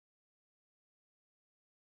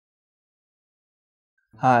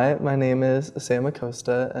Hi, my name is Sam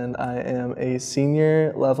Acosta, and I am a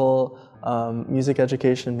senior level music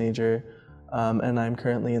education major, and I'm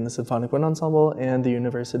currently in the Symphonic Wind Ensemble and the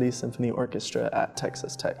University Symphony Orchestra at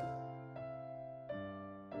Texas Tech.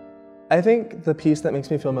 I think the piece that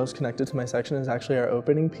makes me feel most connected to my section is actually our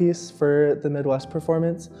opening piece for the Midwest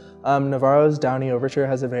performance. Navarro's Downey Overture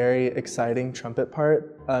has a very exciting trumpet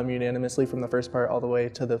part, unanimously from the first part all the way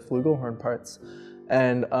to the flugelhorn parts.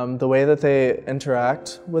 And the way that they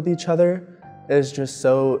interact with each other is just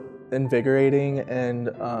so invigorating and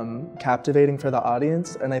captivating for the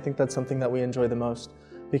audience. And I think that's something that we enjoy the most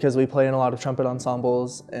because we play in a lot of trumpet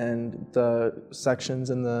ensembles and the sections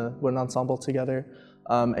in the wind ensemble together.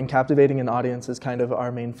 And captivating an audience is kind of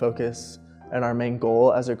our main focus and our main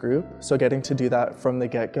goal as a group. So getting to do that from the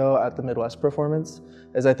get-go at the Midwest performance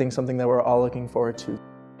is, I think, something that we're all looking forward to.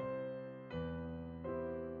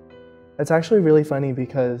 It's actually really funny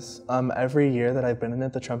because every year that I've been in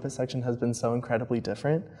it, the trumpet section has been so incredibly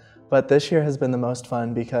different. But this year has been the most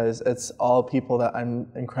fun because it's all people that I'm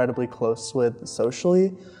incredibly close with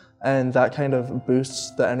socially. And that kind of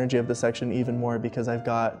boosts the energy of the section even more because I've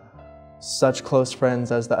got such close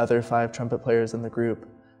friends as the other 5 trumpet players in the group.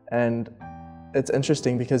 And it's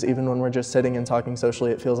interesting because even when we're just sitting and talking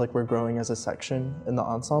socially, it feels like we're growing as a section in the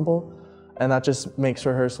ensemble. And that just makes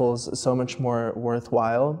rehearsals so much more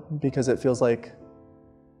worthwhile because it feels like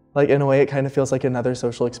in a way, it kind of feels like another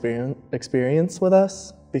social experience with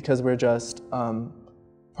us because we're just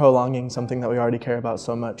prolonging something that we already care about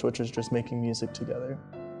so much, which is just making music together.